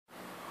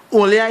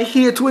Only I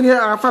hate when you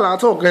have a fella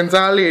talking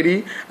to a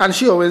lady and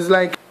she always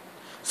like,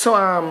 so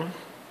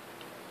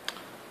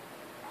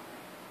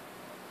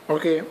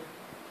okay.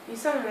 You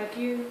sound like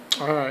you.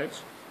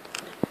 Alright.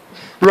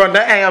 Rhonda,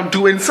 I am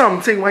doing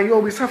something why you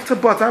always have to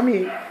bother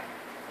me.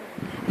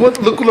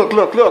 What?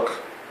 Look.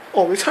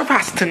 Always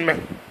harassing me.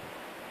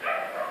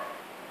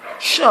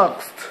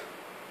 Shucks.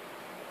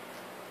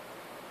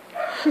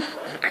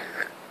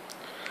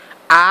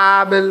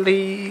 I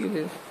believe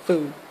in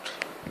food.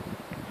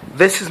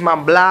 This is my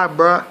blog,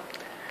 bruh.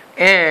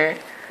 And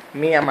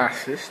me and my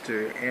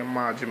sister and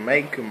my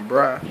Jamaican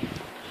bruh.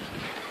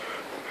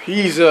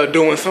 He's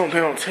doing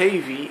something on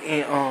TV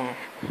and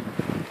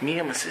me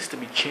and my sister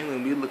be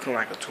chilling, we looking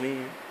like a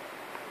twin.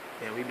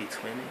 Yeah, we be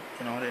twinning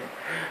and all that.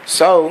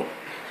 So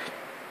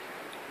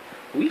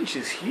we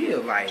just here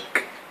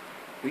like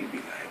we be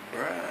like,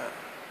 bruh,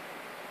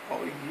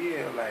 oh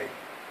yeah, like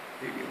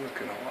we be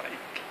looking alike.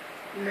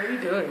 No, we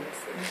don't.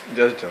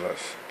 Just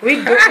jealous.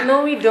 We don't.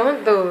 No, we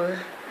don't though.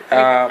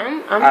 Like,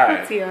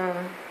 I'm pretty.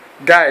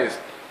 Guys,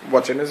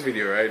 watching this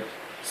video, right?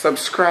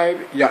 Subscribe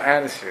your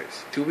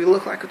answers. Do we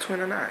look like a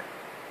twin or not?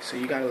 So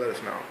you gotta let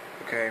us know,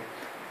 okay?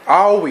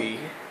 Are we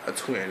a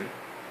twin,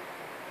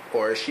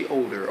 or is she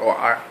older, or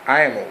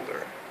I am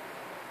older?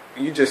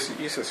 You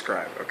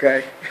subscribe,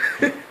 okay?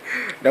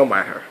 Don't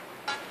mind her.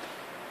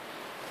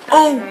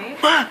 Oh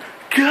my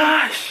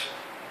gosh!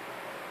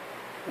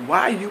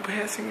 Why are you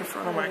passing in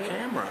front of my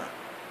camera?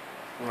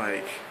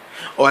 Like,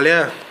 oh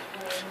yeah,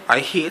 I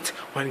hate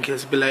when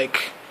girls be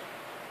like,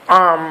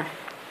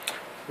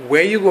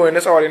 where you going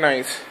this all the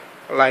night?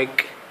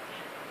 Like,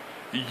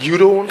 you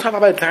don't have a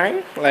bad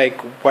time? Like,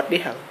 what the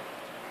hell?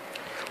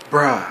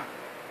 Bruh,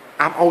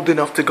 I'm old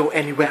enough to go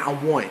anywhere I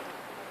want.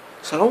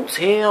 So don't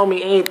tell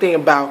me anything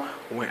about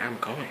where I'm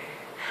going.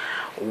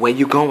 Where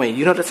you going?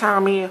 You know the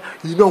time is?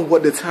 You know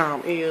what the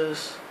time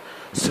is?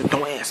 So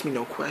don't ask me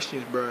no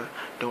questions, bruh.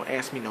 Don't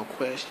ask me no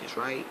questions,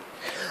 right?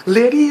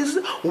 Ladies,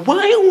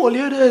 why all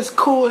you do is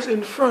course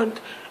in front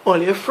all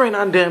your friend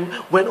and them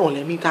when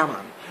only me time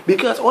on?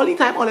 Because all the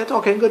time all they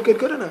talking good,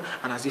 and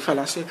as the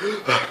fella said,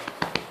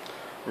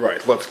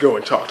 right, let's go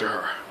and talk to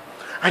her.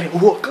 And he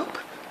woke up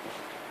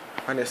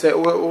and they said,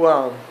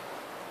 small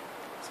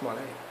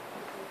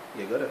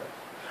you good.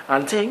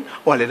 And thing,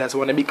 all they just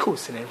want to be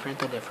coasting in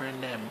front of their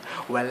friend them.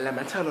 Well, let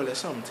me tell you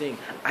something.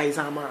 I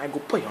go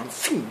put you on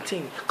same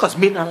thing. Cause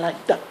me not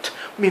like that.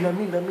 Me not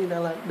like that.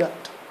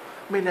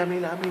 Me not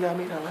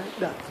like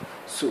that.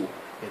 So,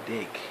 you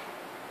dig.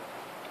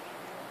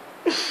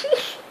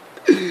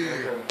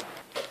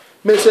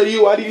 Me say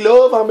you are the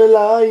love of my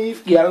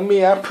life. Girl,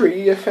 me I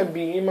pray if I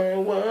be my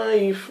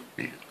wife.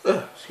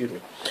 Excuse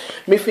me.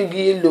 Me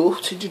forgive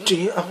love to the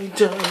day I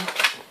die.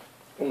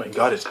 Oh my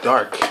God, it's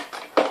dark.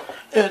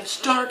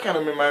 It's dark and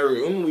I'm in my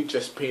room. We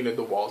just painted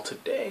the wall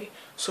today,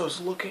 so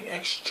it's looking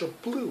extra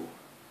blue.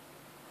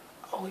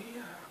 Oh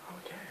yeah,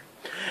 okay.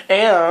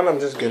 And I'm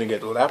just gonna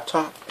get the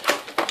laptop.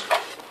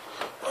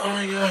 Oh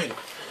my God.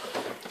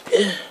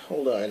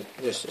 Hold on,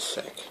 just a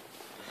sec.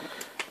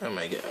 Oh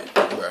my God,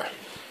 bruh.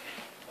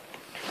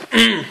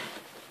 Let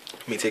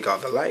me take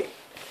out the light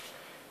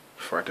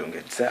before I don't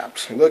get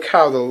zapped. Look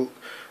how the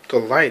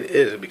light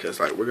is, because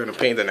like we're gonna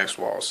paint the next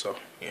wall, so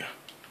yeah.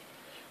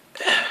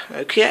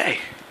 Okay.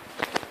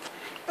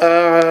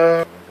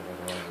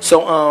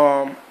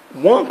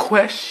 One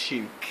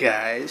question,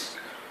 guys.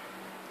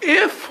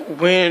 If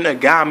when a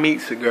guy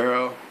meets a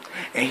girl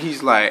and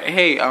he's like,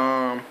 hey,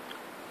 I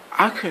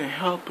couldn't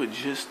help but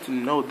just to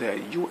know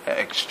that you are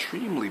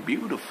extremely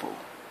beautiful.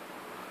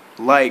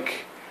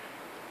 Like,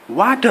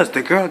 why does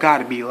the girl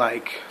gotta be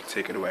like,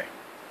 take it away?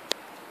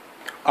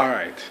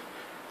 Alright.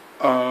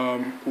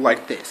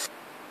 Like this.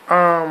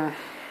 I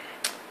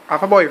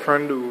have a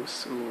boyfriend though,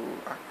 so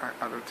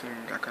I don't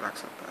think I could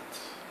accept that.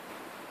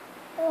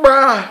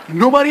 Bruh,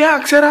 nobody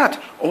asked you that.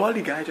 All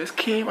the guy just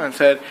came and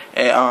said,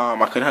 hey,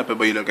 I couldn't help it,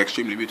 but you look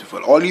extremely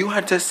beautiful. All you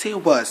had to say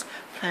was,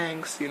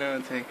 thanks, you know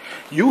what I'm saying?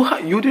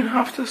 You didn't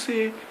have to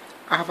say,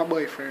 I have a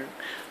boyfriend.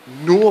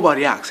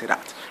 Nobody asked you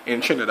that.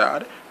 In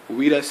Trinidad,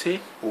 we just say,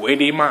 we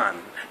the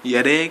man.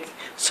 You dig?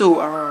 So,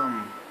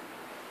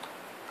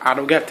 I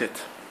don't get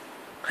it.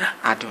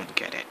 I don't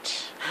get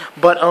it.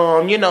 But,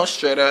 you know,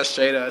 straight up,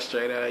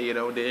 you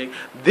know, dig.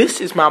 This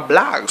is my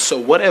blog, so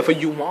whatever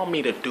you want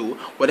me to do,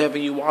 whatever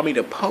you want me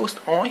to post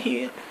on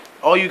here,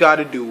 all you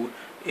gotta do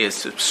is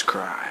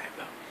subscribe.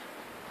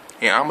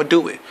 Yeah, I'ma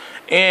do it.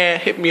 And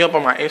hit me up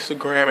on my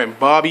Instagram and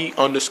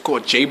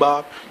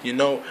Bobby_JBob. You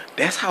know,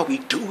 that's how we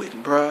do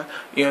it, bruh.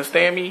 You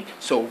understand me?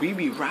 So we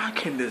be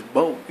rocking this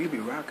boat. You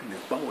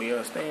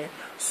understand?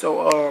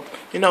 So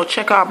you know,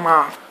 check out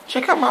my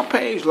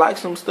page, like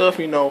some stuff,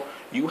 you know.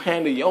 You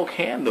handle your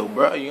candle,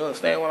 bruh. You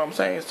understand what I'm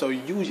saying? So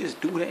you just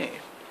do that.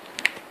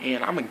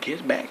 And I'ma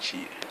get back to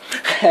you.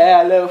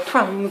 Hello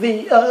from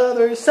the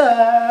other side.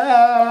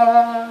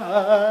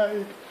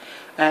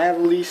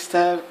 At least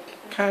I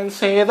can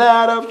say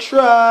that I've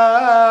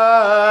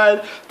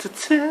tried to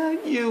tell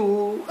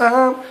you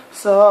I'm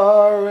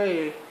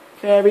sorry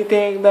for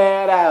everything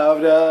that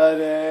I've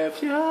done.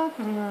 If you're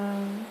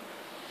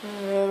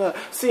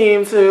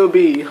Seem to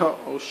be.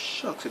 Oh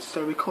shucks, it's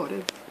still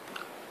recording.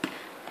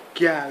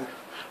 Girl,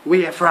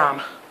 where you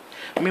from?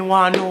 Me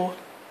wanna know.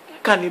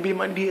 Can you be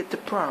my date to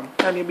prom?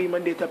 Can you be my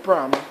date to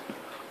prom?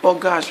 Oh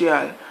gosh,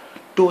 girl,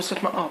 don't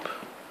set me up.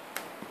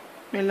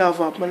 Me love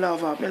up, me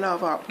love up, me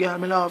love up, girl,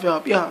 me love you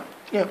up, yeah,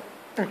 yeah.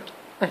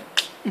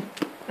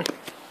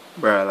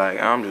 Bruh,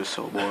 like I'm just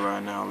so bored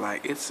right now.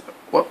 Like it's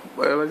what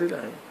is it?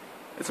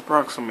 It's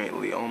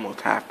approximately almost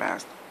 1/2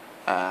 past.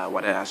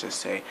 What did I just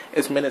say?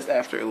 It's minutes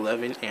after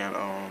 11, and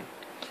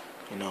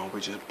you know, we're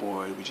just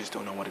bored. We just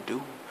don't know what to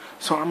do.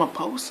 So I'ma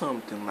post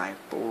something like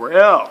for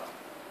real.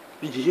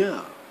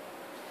 Yeah.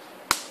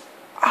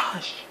 Ah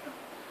shit.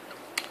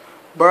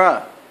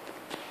 Bruh.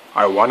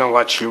 I wanna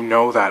let you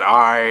know that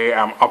I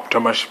am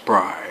Optimus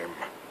Prime,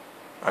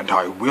 and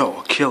I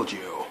will kill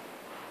you.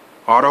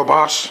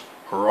 Autobots,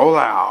 roll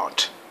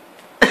out.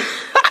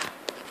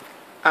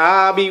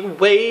 I'll be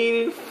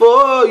waiting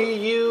for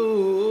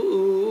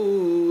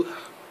you.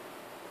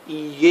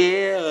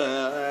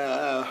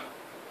 Yeah.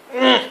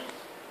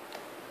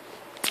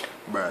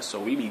 Bruh,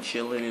 so we be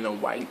chilling in a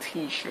white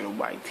t-shirt,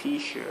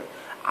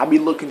 I be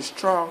looking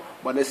strong,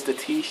 but it's the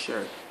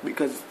t-shirt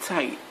because it's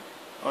tight.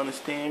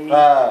 Understand me?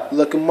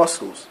 Looking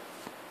muscles.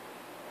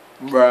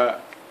 Bruh.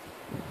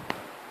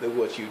 Look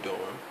what you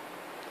doing.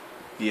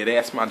 Yeah,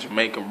 that's my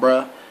Jamaican,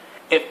 bruh.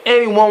 If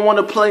anyone want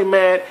to play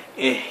mad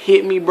and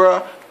hit me,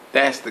 bruh,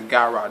 that's the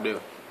guy right there.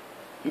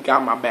 He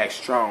got my back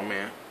strong,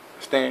 man.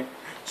 Understand?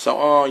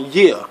 So,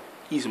 yeah.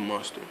 He's a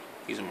monster.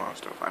 He's a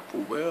monster. Like,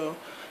 for real.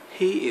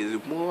 He is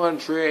one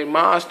dread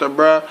monster,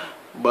 bruh.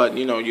 But,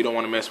 you know, you don't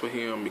want to mess with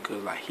him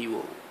because, like, he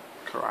will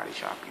karate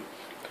chop you.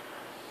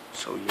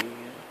 So, yeah.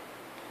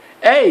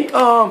 Hey,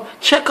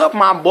 check up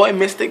my boy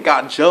Mystic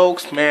Got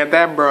Jokes, man.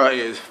 That bruh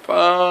is funny.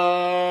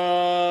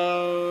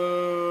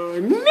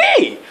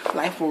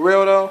 Like, for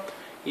real, though.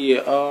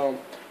 Yeah,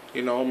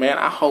 you know, man,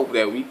 I hope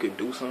that we could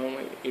do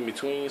something in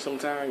between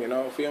sometime, you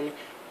know, feel me?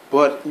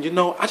 But, you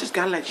know, I just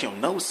gotta let you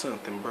know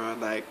something, bruh.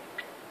 Like,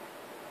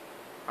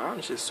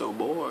 I'm just so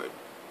bored.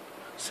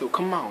 So,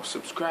 come on,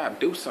 subscribe,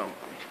 do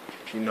something.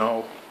 You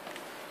know,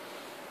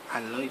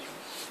 I love you.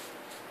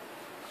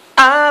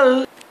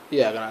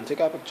 Yeah, I'm gonna take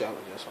a picture of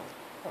this one.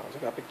 I'll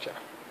take a picture.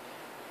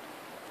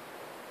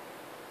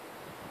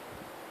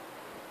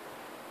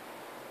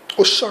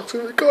 Oh shucks,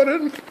 it's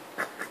recording.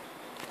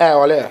 Hey,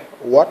 well, yeah,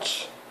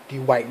 watch the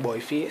white boy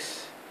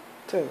face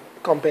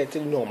compared to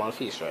the normal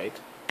face, right?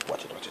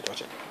 Watch it, watch it,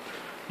 watch it.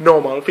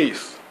 Normal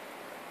face.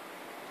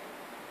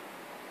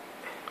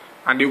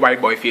 And the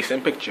white boy face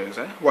in pictures,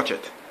 eh? Watch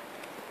it.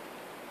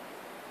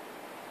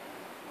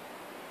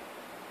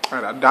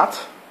 Either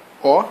that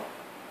or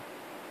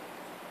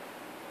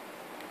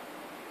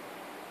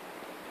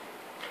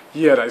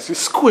yeah, that's a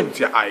squint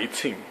your eye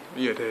thing.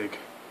 Yeah, dig.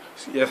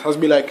 Yes, has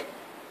to be like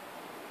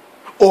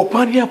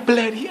open your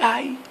bloody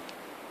eye.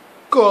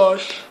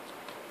 Gosh.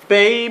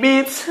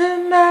 Baby,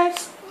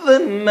 tonight's the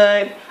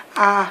night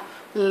I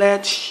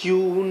let you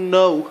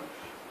know.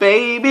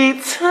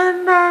 Baby,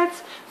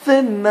 tonight's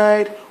the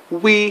night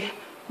we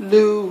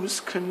lose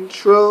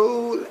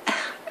control.